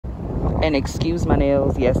And excuse my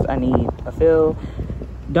nails. Yes, I need a fill.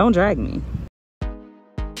 Don't drag me.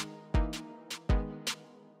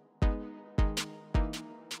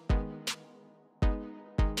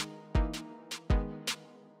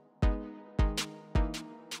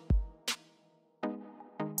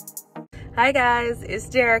 Hi guys, it's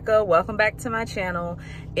Jerica. Welcome back to my channel.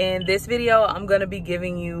 In this video, I'm gonna be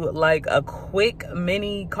giving you like a quick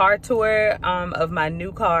mini car tour of my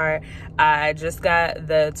new car. I just got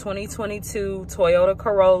the 2022 Toyota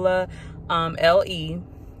Corolla LE,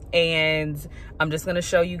 and I'm just gonna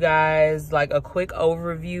show you guys like a quick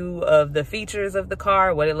overview of the features of the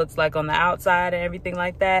car, what it looks like on the outside and everything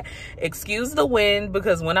like that. Excuse the wind,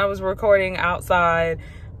 because when I was recording outside,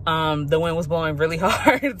 the wind was blowing really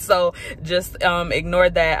hard, so just ignore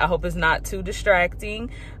that. I hope it's not too distracting.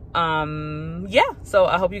 Yeah, so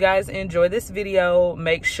I hope you guys enjoy this video.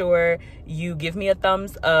 Make sure you give me a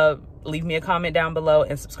thumbs up, leave me a comment down below,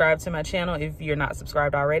 and subscribe to my channel if you're not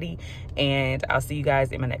subscribed already, and I'll see you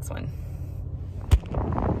guys in my next one.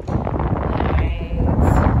 Alright,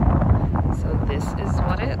 so this is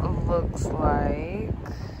what it looks like.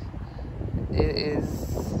 It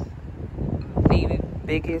is the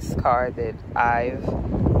biggest car that I've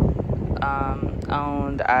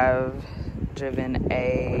owned. I've driven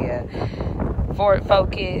a Ford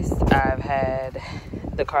Focus. I've had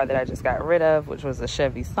the car that I just got rid of, which was a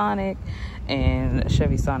Chevy Sonic, and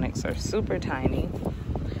Chevy Sonics are super tiny.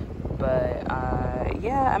 But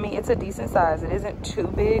yeah, I mean, it's a decent size. It isn't too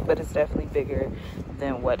big, but it's definitely bigger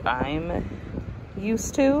than what I'm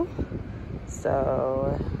used to.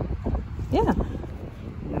 So yeah,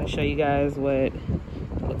 I'm gonna show you guys what it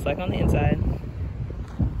looks like on the inside.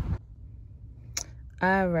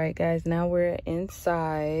 All right guys, now we're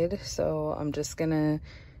inside, so I'm just gonna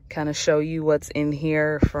kind of show you what's in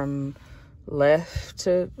here from left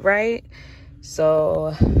to right.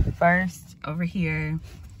 So first, over here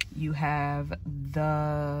you have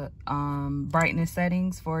the brightness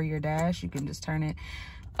settings for your dash. You can just turn it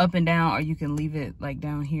up and down, or you can leave it like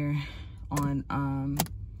down here on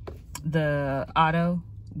the auto,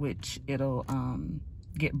 which it'll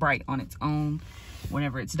get bright on its own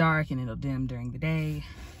whenever it's dark, and it'll dim during the day.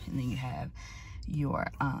 And then you have your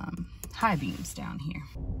high beams down here,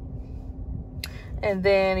 and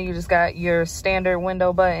then you just got your standard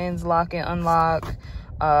window buttons: lock and unlock,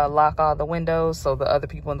 lock all the windows so the other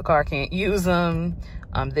people in the car can't use them.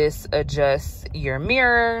 This adjusts your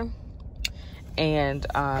mirror, and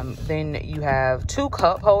then you have 2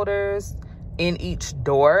 cup holders in each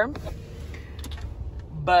door,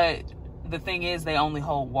 but the thing is, they only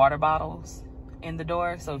hold water bottles in the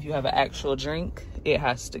door. So if you have an actual drink, it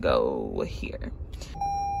has to go here.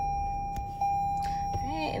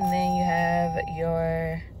 Right, and then you have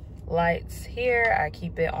your lights here. I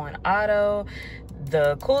keep it on auto.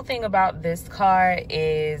 The cool thing about this car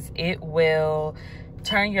is it will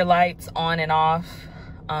turn your lights on and off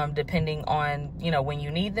depending on, you know, when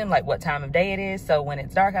you need them, like what time of day it is. So when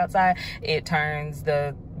it's dark outside, it turns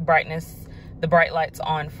the brightness, the bright lights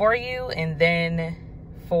on for you. And then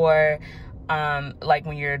for like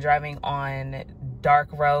when you're driving on dark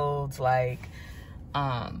roads, like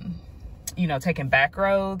you know, taking back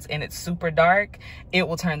roads and it's super dark, it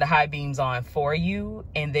will turn the high beams on for you,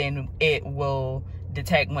 and then it will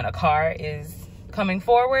detect when a car is coming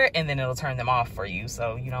forward, and then it'll turn them off for you,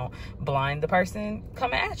 so you don't blind the person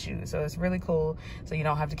coming at you. So it's really cool, so you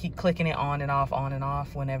don't have to keep clicking it on and off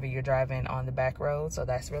whenever you're driving on the back road. So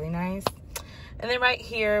that's really nice. And then right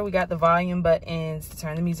here we got the volume buttons to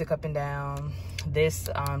turn the music up and down. This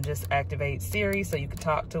just activates Siri, so you can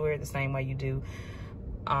talk to her the same way you do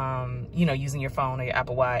you know, using your phone or your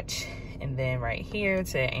Apple Watch. And then right here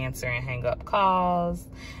to answer and hang up calls.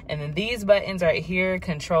 And then these buttons right here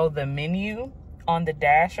control the menu on the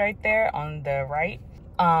dash right there on the right.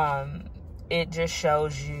 It just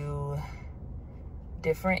shows you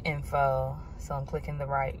different info. So I'm clicking the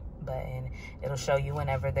right button. It'll show you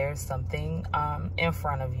whenever there's something in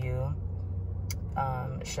front of you.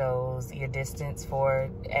 It shows your distance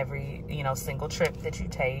for every, you know, single trip that you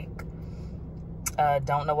take.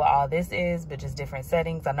 Don't know what all this is, but just different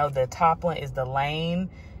settings. I know the top one is the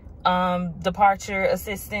lane departure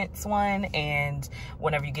assistance one, and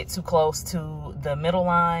whenever you get too close to the middle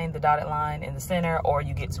line, the dotted line in the center, or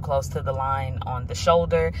you get too close to the line on the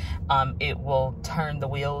shoulder, it will turn the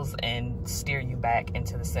wheels and steer you back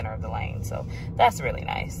into the center of the lane. So that's really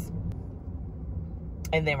nice.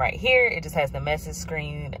 And then right here, it just has the message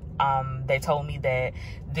screen. They told me that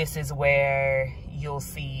this is where you'll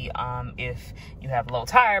see if you have low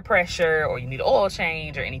tire pressure or you need an oil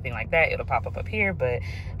change or anything like that. It'll pop up here, but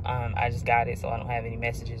I just got it, so I don't have any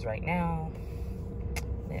messages right now.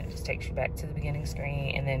 And then it just takes you back to the beginning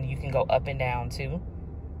screen, and then you can go up and down too.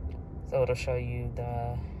 So it'll show you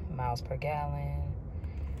the miles per gallon,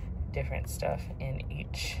 different stuff in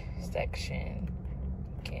each section.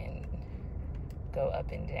 You can go up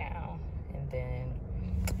and down, and then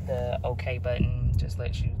the OK button just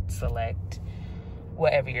lets you select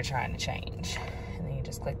whatever you're trying to change. And then you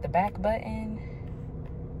just click the back button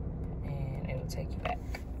and it will take you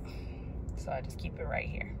back. So I just keep it right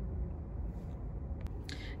here.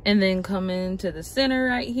 And then come into the center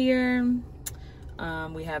right here.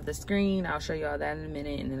 We have the screen. I'll show you all that in a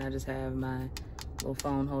minute. And then I just have my little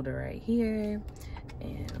phone holder right here.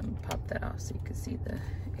 And let me pop that off so you can see the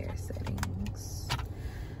air settings. So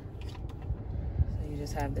you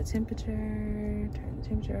just have the temperature, turn the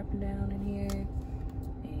temperature up and down in here.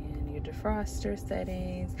 And your defroster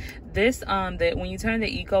settings. This, that when you turn the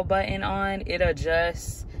eco button on, it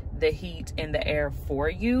adjusts the heat in the air for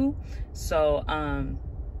you. So,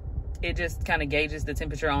 it just kind of gauges the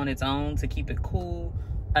temperature on its own to keep it cool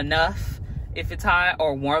enough if it's hot,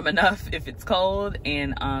 or warm enough if it's cold.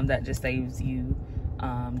 And that just saves you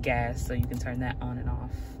gas, so you can turn that on and off.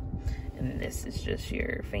 And then this is just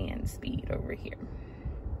your fan speed over here.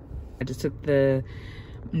 I just took the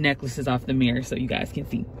necklaces off the mirror so you guys can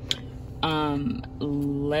see.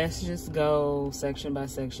 Let's just go section by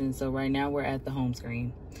section. So right now we're at the home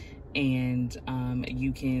screen. And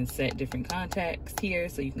you can set different contacts here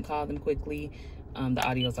so you can call them quickly. The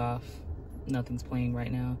audio's off, nothing's playing right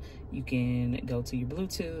now. You can go to your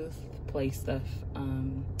Bluetooth, play stuff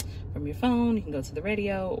from your phone. You can go to the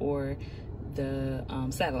radio or the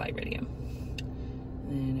satellite radio.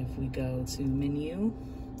 And if we go to menu,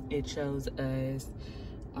 it shows us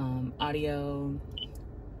audio,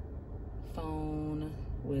 phone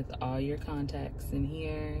with all your contacts in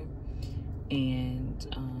here, and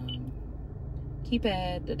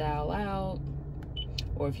keypad to dial out,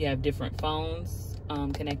 or if you have different phones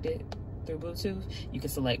connected through Bluetooth, you can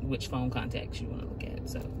select which phone contacts you want to look at.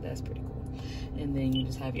 So that's pretty cool. And then you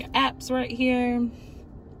just have your apps right here.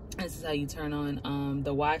 This is how you turn on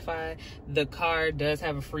the Wi-Fi. The car does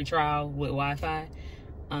have a free trial with Wi-Fi.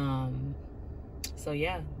 So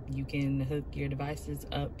yeah, you can hook your devices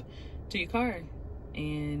up to your car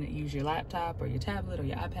and use your laptop or your tablet or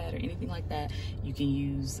your iPad or anything like that. You can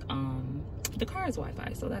use the car's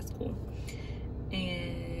Wi-Fi, so that's cool.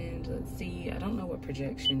 And let's see, I don't know what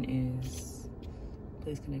projection is.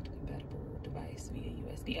 Please connect a compatible device via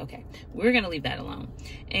USB. Okay, we're gonna leave that alone.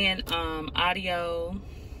 And audio,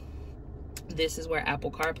 this is where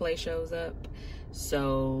Apple CarPlay shows up.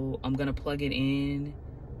 So I'm gonna plug it in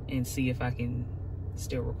and see if I can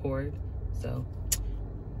still record. So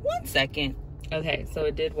 1 second. Okay, so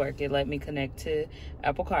it did work. It let me connect to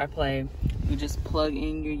Apple CarPlay. You just plug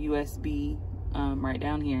in your USB right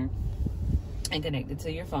down here and connect it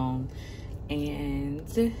to your phone. And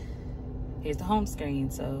here's the home screen.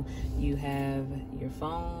 So you have your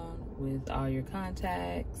phone with all your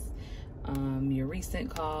contacts, your recent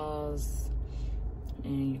calls,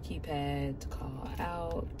 and your keypad to call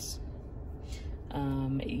out.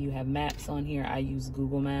 You have maps on here. I use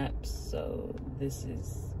Google Maps, so this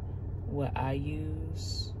is what I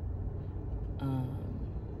use.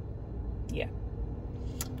 Yeah,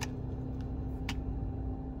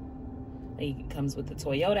 it comes with the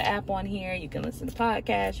Toyota app on here. You can listen to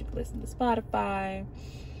podcasts, you can listen to Spotify,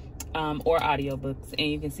 or audiobooks,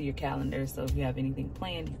 and you can see your calendar. So if you have anything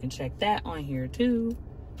planned, you can check that on here too.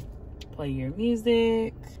 Play your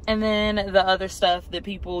music. And then the other stuff that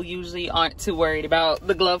people usually aren't too worried about,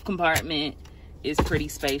 the glove compartment is pretty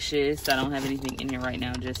spacious. I don't have anything in here right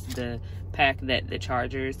now, just the pack that the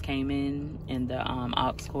chargers came in and the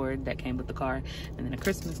aux cord that came with the car, and then a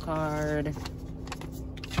Christmas card.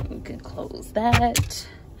 We can close that.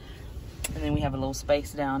 And then we have a little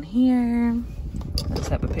space down here. Let's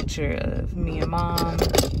have a picture of me and mom.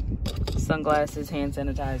 Sunglasses, hand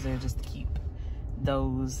sanitizer, just to keep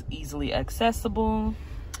those easily accessible.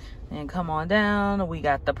 And come on down, we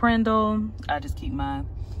got the Prindle. I just keep my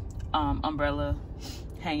umbrella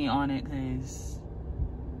hanging on it because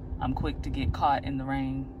I'm quick to get caught in the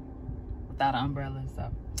rain without an umbrella, so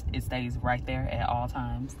it stays right there at all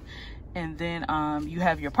times. And then you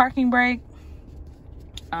have your parking brake.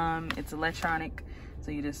 It's electronic,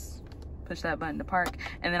 so you just push that button to park.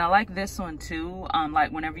 And then I like this one too,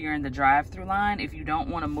 like whenever you're in the drive-through line, if you don't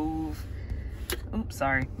want to move, oops,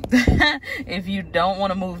 sorry. If you don't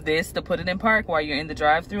want to move this to put it in park while you're in the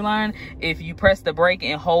drive-through line, if you press the brake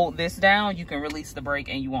and hold this down, you can release the brake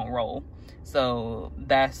and you won't roll. So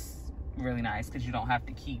that's really nice because you don't have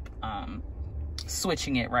to keep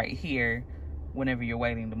switching it right here whenever you're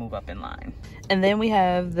waiting to move up in line. And then we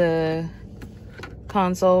have the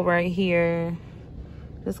console right here.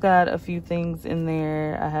 Just got a few things in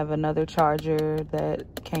there. I have another charger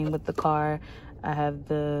that came with the car. I have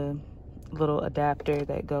the little adapter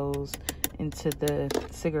that goes into the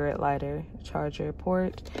cigarette lighter charger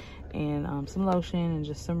port, and some lotion and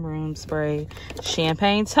just some room spray,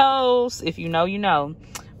 champagne toast, if you know you know.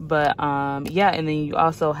 But yeah, and then you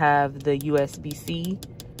also have the USB-C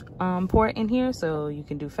port in here, so you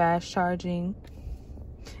can do fast charging.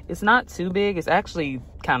 It's not too big, it's actually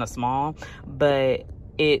kind of small, but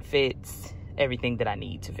it fits everything that I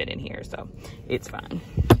need to fit in here, so it's fine.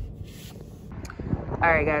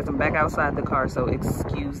 All right, guys, I'm back outside the car, so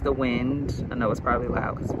excuse the wind. I know it's probably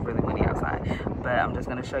loud because it's really windy outside, but I'm just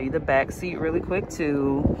gonna show you the back seat really quick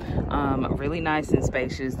too. Really nice and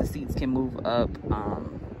spacious. The seats can move up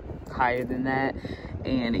higher than that,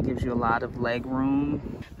 and it gives you a lot of leg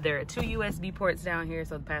room. There are 2 USB ports down here,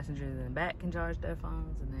 so the passengers in the back can charge their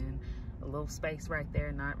phones, and then a little space right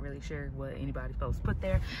there. Not really sure what anybody's supposed to put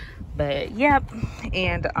there, but yep.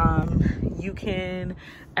 And you can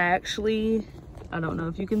actually, I don't know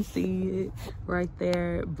if you can see it right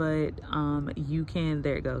there, but you can,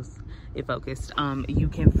 there it goes, it focused. You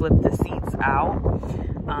can flip the seats out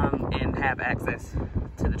and have access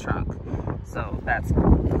to the trunk, so that's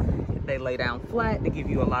cool. They lay down flat to give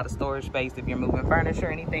you a lot of storage space if you're moving furniture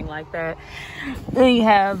or anything like that. Then you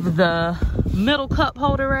have the middle cup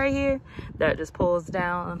holder right here that just pulls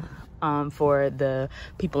down for the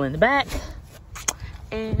people in the back.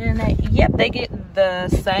 And yep, they get the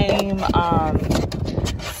same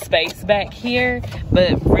space back here,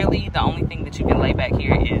 but really the only thing that you can lay back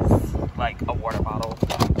here is like a water bottle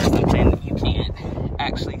or something. You can't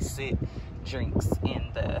actually sit drinks in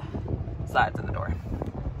the sides of the door.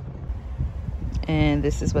 And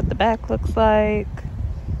this is what the back looks like,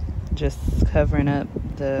 just covering up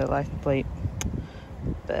the license plate.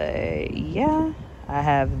 But yeah, I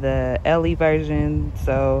have the LE version,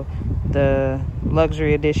 so the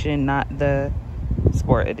luxury edition, not the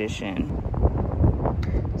sport edition.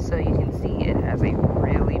 So you can see it has a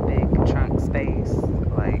really big trunk space.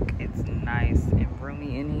 Like, it's nice and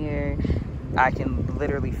roomy in here. I can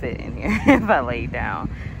literally fit in here if I lay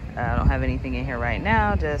down. I don't have anything in here right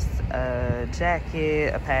now, just a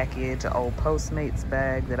jacket, a package, an old Postmates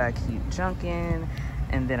bag that I keep junk in,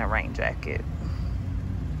 and then a rain jacket.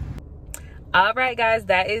 All right, guys,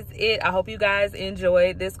 that is it. I hope you guys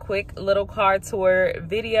enjoyed this quick little car tour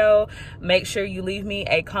video. Make sure you leave me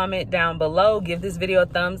a comment down below. Give this video a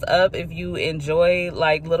thumbs up if you enjoy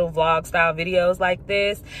like little vlog style videos like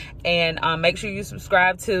this, and make sure you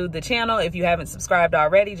subscribe to the channel if you haven't subscribed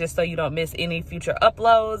already, just so you don't miss any future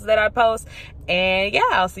uploads that I post. And yeah,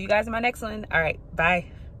 I'll see you guys in my next one. All right,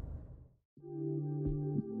 bye.